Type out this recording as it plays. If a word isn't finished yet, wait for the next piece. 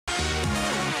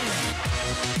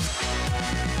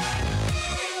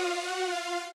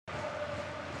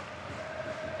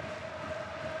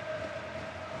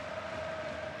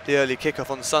The early kickoff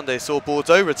on Sunday saw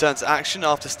Bordeaux return to action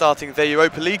after starting their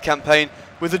Europa League campaign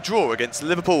with a draw against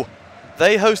Liverpool.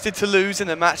 They hosted Toulouse in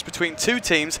a match between two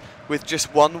teams with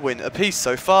just one win apiece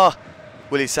so far.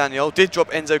 Willy Sagnol did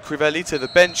drop Enzo CRIVELLI to the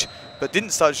bench, but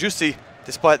didn't start Jussi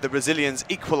despite the Brazilian's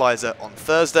equaliser on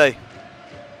Thursday.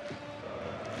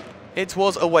 It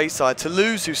was away side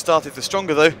Toulouse who started the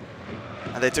stronger though,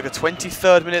 and they took a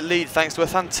 23rd minute lead thanks to a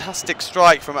fantastic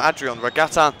strike from Adrien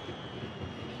REGATTIN.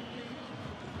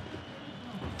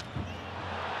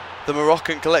 The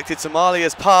Moroccan collected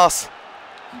Somalia's pass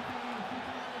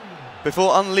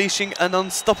before unleashing an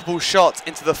unstoppable shot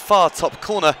into the far top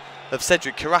corner of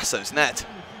Cédric CARRASSO's net.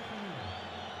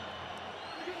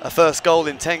 A first goal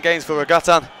in 10 games for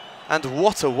REGATTIN, and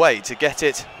what a way to get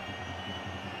it.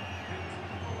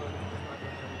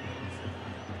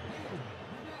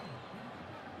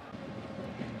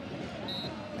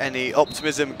 Any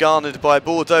optimism garnered by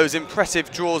Bordeaux's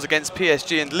impressive draws against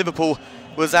PSG and Liverpool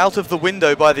was out of the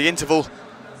window by the interval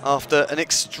after an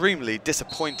extremely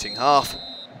disappointing half.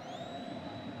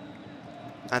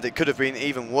 And it could have been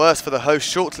even worse for the hosts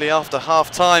shortly after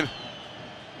half-time.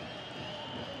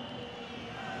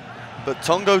 But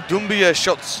Tongo Doumbia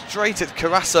shot straight at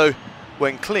CARRASSO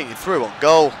when clean through on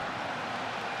goal.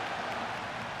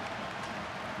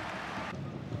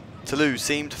 Toulouse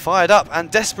seemed fired up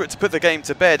and desperate to put the game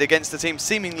to bed against a team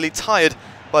seemingly tired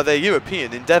by their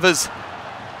European endeavours.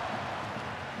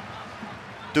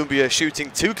 Doumbia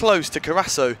shooting too close to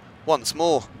CARRASSO once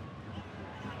more.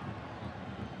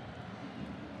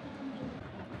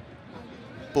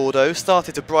 Bordeaux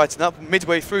started to brighten up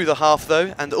midway through the half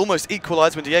though, and almost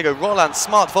equalised when ROLAN's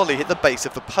smart volley hit the base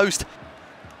of the post.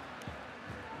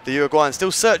 The Uruguayan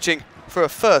still searching for a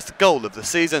first goal of the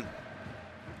season.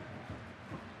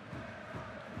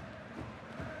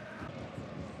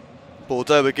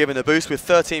 Bordeaux were given a boost with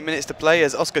 13 minutes to play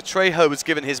as Oscar TREJO was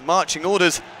given his marching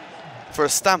orders for a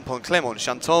stamp on Clément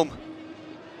CHANTOME.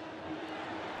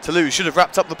 Toulouse should have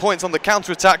wrapped up the points on the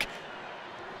counter-attack.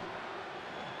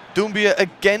 Doumbia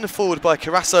again forward by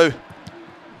CARRASSO.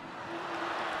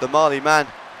 The Mali man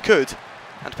could,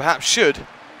 and perhaps should,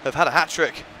 have had a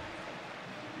hat-trick.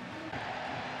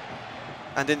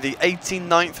 And in the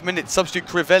 89th minute, substitute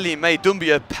CRIVELLI made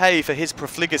Doumbia pay for his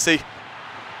profligacy.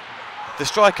 The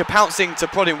striker pouncing to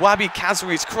prod in Wahbi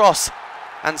Kazri's cross,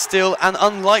 and still an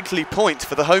unlikely point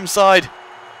for the home side.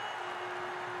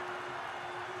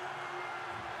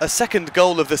 A second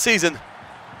goal of the season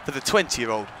for the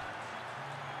 20-year-old.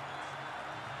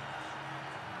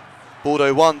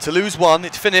 Bordeaux 1, Toulouse 1,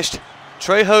 it finished.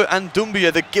 TREJO and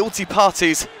Doumbia the guilty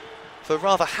parties for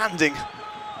rather handing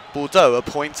Bordeaux a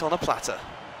point on a platter.